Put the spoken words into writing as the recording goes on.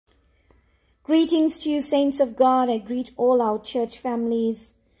Greetings to you, saints of God. I greet all our church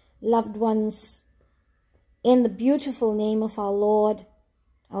families, loved ones, in the beautiful name of our Lord,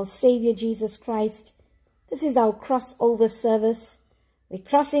 our Savior, Jesus Christ. This is our crossover service. We're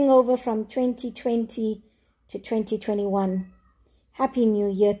crossing over from 2020 to 2021. Happy New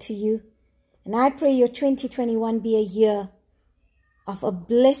Year to you. And I pray your 2021 be a year of a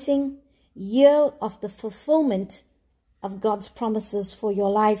blessing, year of the fulfillment of God's promises for your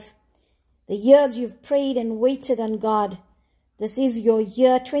life. The years you've prayed and waited on God, this is your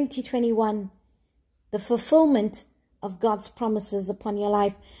year 2021, the fulfillment of God's promises upon your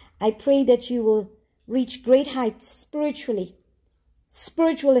life. I pray that you will reach great heights spiritually,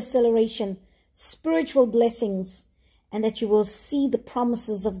 spiritual acceleration, spiritual blessings, and that you will see the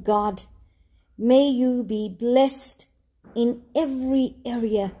promises of God. May you be blessed in every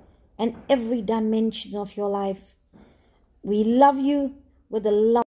area and every dimension of your life. We love you with the love